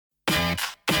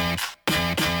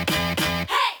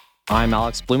I'm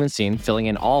Alex Blumenstein, filling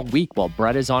in all week while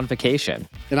Brett is on vacation.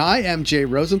 And I am Jay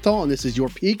Rosenthal, and this is your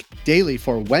Peak Daily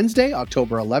for Wednesday,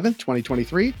 October 11th,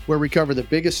 2023, where we cover the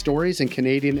biggest stories in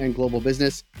Canadian and global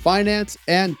business, finance,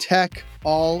 and tech,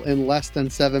 all in less than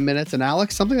 7 minutes. And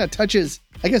Alex, something that touches,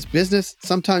 I guess, business,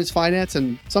 sometimes finance,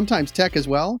 and sometimes tech as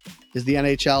well, is the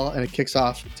NHL, and it kicks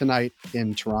off tonight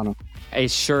in Toronto. It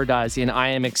sure does, and I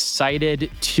am excited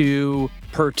to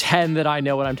pretend that I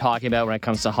know what I'm talking about when it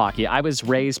comes to hockey. I was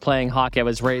raised playing hockey. I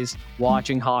was raised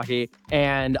watching hockey,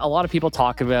 and a lot of people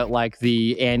talk about like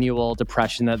the annual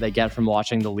depression that they get from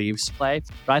watching the Leafs play,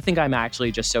 but I think I'm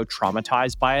actually just so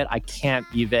traumatized by it, I can't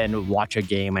even watch a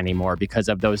game anymore because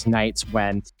of those nights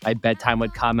when my bedtime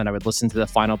would come and I would listen to the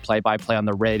final play-by-play on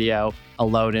the radio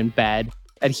alone in bed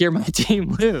and hear my team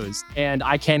lose. And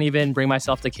I can't even bring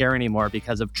myself to care anymore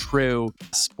because of true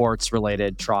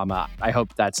sports-related trauma. I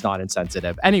hope that's not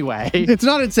insensitive. Anyway. It's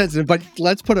not insensitive, but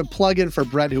let's put a plug in for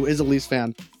Brett, who is a Leafs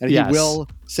fan. And he will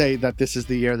say that this is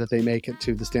the year that they make it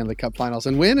to the Stanley Cup Finals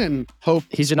and win, and hope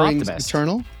he's an optimist.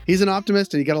 Eternal. He's an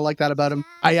optimist, and you got to like that about him.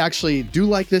 I actually do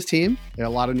like this team. There are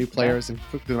a lot of new players,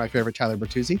 including my favorite, Tyler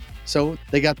Bertuzzi. So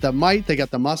they got the might, they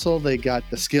got the muscle, they got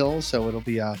the skills. So it'll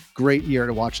be a great year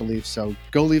to watch the Leafs. So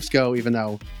go Leafs go, even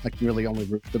though I can really only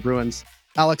root for the Bruins.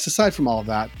 Alex, aside from all of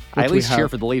that, I at least cheer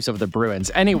for the Leafs over the Bruins.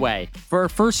 Anyway, for our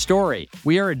first story,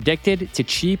 we are addicted to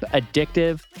cheap,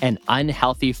 addictive, and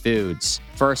unhealthy foods.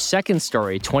 For our second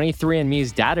story,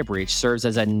 23&Me's data breach serves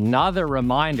as another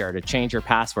reminder to change your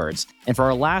passwords. And for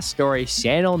our last story,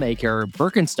 sandal maker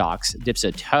Birken-Stocks dips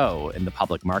a toe in the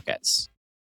public markets.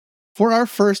 For our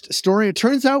first story, it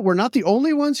turns out we're not the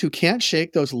only ones who can't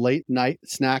shake those late night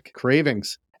snack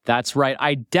cravings. That's right.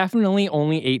 I definitely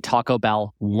only ate Taco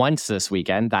Bell once this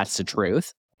weekend. That's the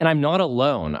truth. And I'm not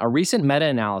alone. A recent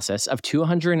meta-analysis of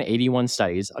 281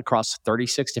 studies across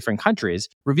 36 different countries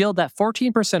revealed that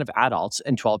 14% of adults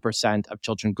and 12% of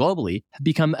children globally have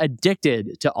become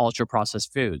addicted to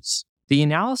ultra-processed foods. The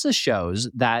analysis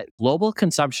shows that global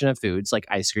consumption of foods like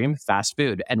ice cream, fast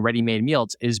food, and ready-made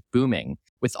meals is booming,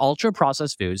 with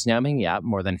ultra-processed foods now making up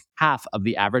more than half of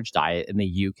the average diet in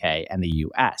the UK and the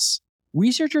US.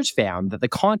 Researchers found that the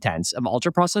contents of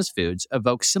ultra-processed foods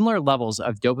evoke similar levels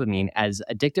of dopamine as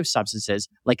addictive substances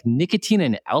like nicotine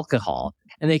and alcohol,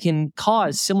 and they can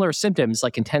cause similar symptoms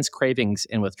like intense cravings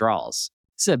and withdrawals.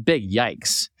 This is a big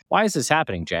yikes. Why is this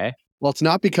happening, Jay? Well, it's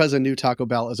not because a new Taco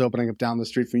Bell is opening up down the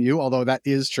street from you, although that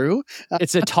is true.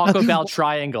 It's a Taco Bell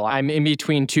triangle. I'm in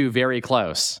between two, very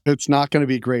close. It's not going to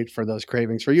be great for those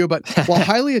cravings for you. But while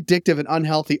highly addictive and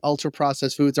unhealthy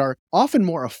ultra-processed foods are often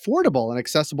more affordable and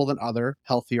accessible than other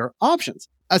healthier options,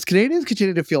 as Canadians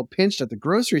continue to feel pinched at the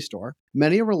grocery store,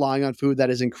 many are relying on food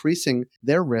that is increasing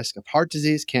their risk of heart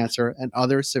disease, cancer, and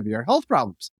other severe health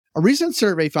problems. A recent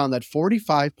survey found that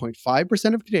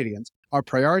 45.5% of Canadians are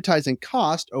prioritizing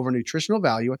cost over nutritional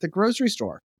value at the grocery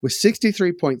store, with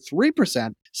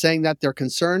 63.3% saying that they're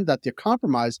concerned that the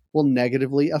compromise will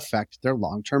negatively affect their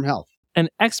long-term health. And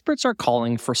experts are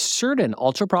calling for certain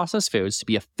ultra-processed foods to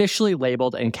be officially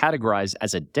labeled and categorized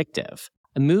as addictive,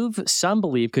 a move some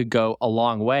believe could go a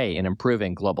long way in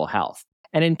improving global health.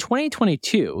 And in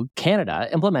 2022, Canada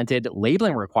implemented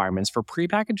labeling requirements for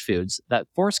prepackaged foods that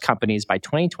force companies by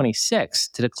 2026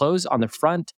 to disclose on the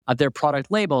front of their product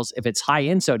labels if it's high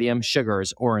in sodium,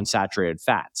 sugars, or in saturated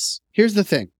fats. Here's the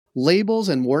thing. Labels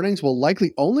and warnings will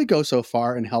likely only go so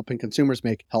far in helping consumers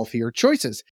make healthier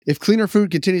choices. If cleaner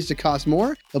food continues to cost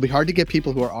more, it'll be hard to get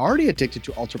people who are already addicted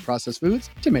to ultra-processed foods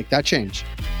to make that change.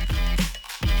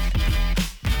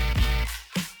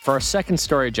 For our second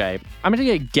story, Jay, I'm going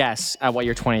to take a guess at what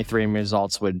your 23andMe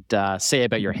results would say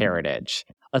about your heritage.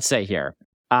 Let's say here,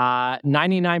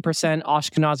 99%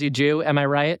 Ashkenazi Jew, am I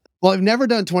right? Well, I've never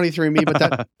done 23andMe,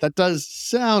 but that does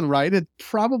sound right. It's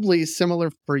probably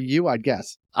similar for you, I'd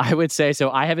guess. I would say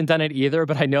so. I haven't done it either,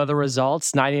 but I know the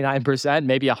results, 99%,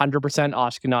 maybe 100%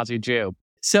 Ashkenazi Jew.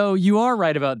 So you are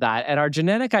right about that. And our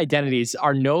genetic identities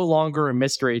are no longer a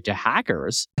mystery to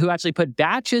hackers who actually put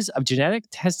batches of genetic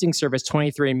testing service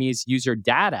 23andMe's user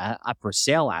data up for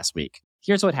sale last week.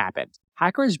 Here's what happened.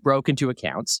 Hackers broke into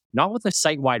accounts, not with a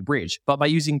site-wide breach, but by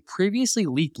using previously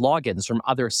leaked logins from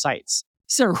other sites.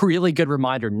 This is a really good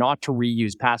reminder not to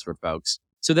reuse password, folks.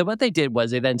 So then what they did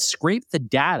was they then scraped the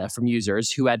data from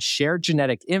users who had shared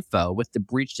genetic info with the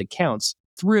breached accounts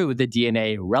through the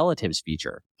DNA relatives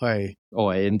feature. Oy.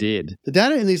 Oy, indeed. The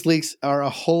data in these leaks are a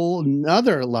whole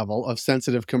nother level of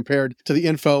sensitive compared to the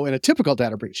info in a typical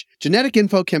data breach. Genetic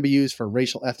info can be used for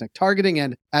racial ethnic targeting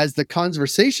and, as the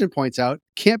conversation points out,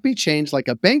 can't be changed like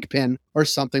a bank PIN or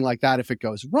something like that if it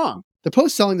goes wrong. The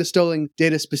post selling the stolen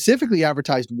data specifically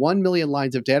advertised 1 million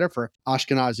lines of data for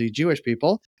Ashkenazi Jewish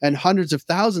people and hundreds of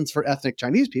thousands for ethnic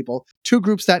Chinese people, two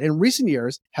groups that in recent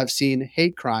years have seen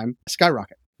hate crime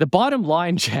skyrocket. The bottom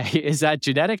line, Jay, is that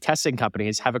genetic testing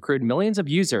companies have accrued millions of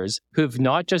users who have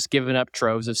not just given up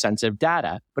troves of sensitive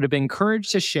data, but have been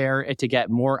encouraged to share it to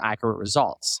get more accurate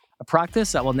results, a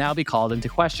practice that will now be called into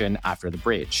question after the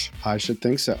breach. I should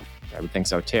think so. I would think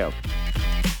so too.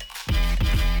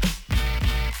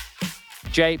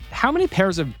 Jay, how many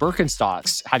pairs of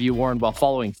Birken-Stocks have you worn while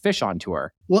following fish on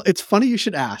tour? Well, it's funny you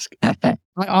should ask.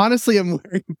 I honestly am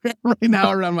wearing them right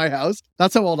now around my house.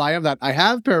 That's how old I am. That I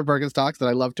have a pair of Birkenstocks that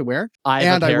I love to wear. I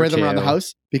wear them around the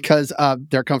house because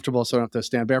they're comfortable, so I don't have to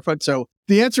stand barefoot. So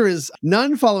the answer is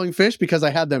none following fish because I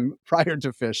had them prior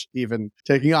to fish even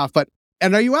taking off.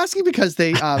 And are you asking because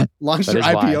they launched their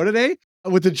IPO today?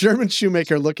 With the German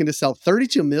shoemaker looking to sell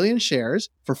 32 million shares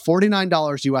for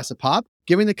 $49 US a pop,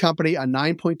 giving the company a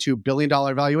 $9.2 billion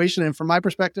valuation. And from my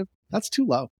perspective, that's too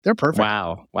low. They're perfect.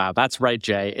 Wow. That's right,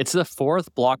 Jay. It's the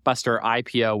fourth blockbuster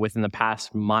IPO within the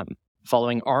past month,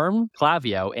 following Arm,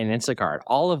 Klaviyo, and Instacart,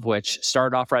 all of which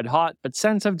started off red hot, but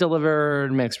since have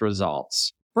delivered mixed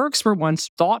results. Birks were once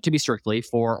thought to be strictly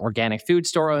for organic food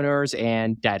store owners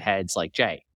and deadheads like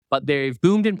Jay. But they've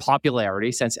boomed in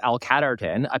popularity since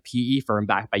Caterton, a PE firm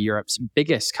backed by Europe's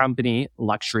biggest company,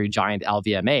 luxury giant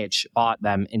LVMH, bought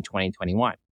them in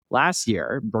 2021. Last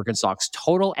year, Birkenstock's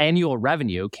total annual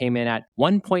revenue came in at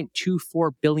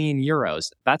 1.24 billion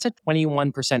euros. That's a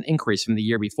 21% increase from the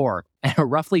year before, and a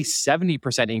roughly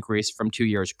 70% increase from 2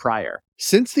 years prior.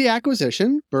 Since the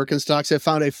acquisition, Birkenstocks have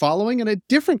found a following in a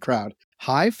different crowd.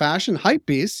 High fashion hype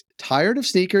beasts, tired of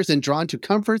sneakers and drawn to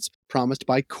comforts promised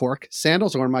by cork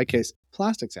sandals, or in my case,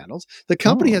 plastic sandals. The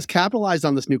company has capitalized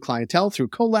on this new clientele through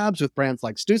collabs with brands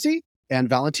like Stussy and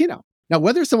Valentino. Now,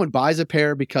 whether someone buys a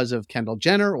pair because of Kendall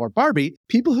Jenner or Barbie,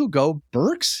 people who go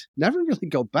Birks never really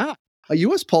go back. A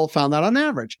U.S. poll found that on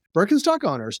average, Birkenstock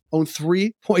owners own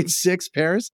 3.6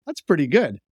 pairs. That's pretty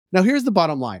good. Now, here's the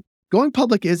bottom line. Going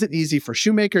public isn't easy for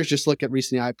shoemakers. Just look at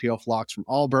recent IPO flocks from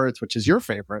Allbirds, which is your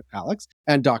favorite, Alex,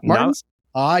 and Doc Martens.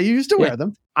 I used to wear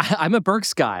them. I'm a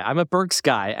Birks guy.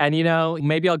 And,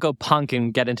 maybe I'll go punk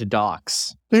and get into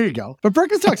Docs. There you go. But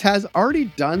Birkenstocks has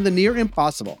already done the near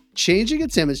impossible, changing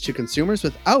its image to consumers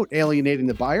without alienating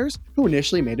the buyers who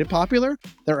initially made it popular.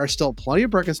 There are still plenty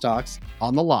of Birkenstocks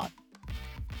on the lot.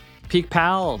 Peak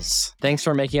Pals, thanks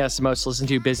for making us the most listened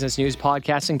to business news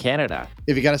podcast in Canada.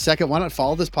 If you got a second, why not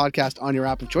follow this podcast on your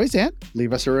app of choice and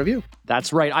leave us a review?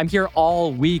 That's right. I'm here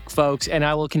all week, folks, and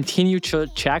I will continue to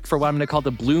check for what I'm going to call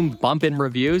the Bloom Bump in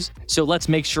reviews. So let's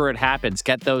make sure it happens.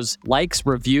 Get those likes,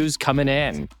 reviews coming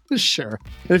in. Sure.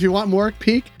 And if you want more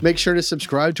Peak, make sure to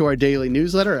subscribe to our daily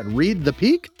newsletter at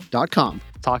readthepeak.com.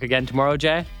 Talk again tomorrow,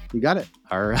 Jay? You got it.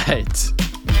 All right.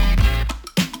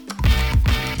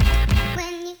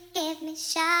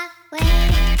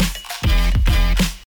 Shockwave.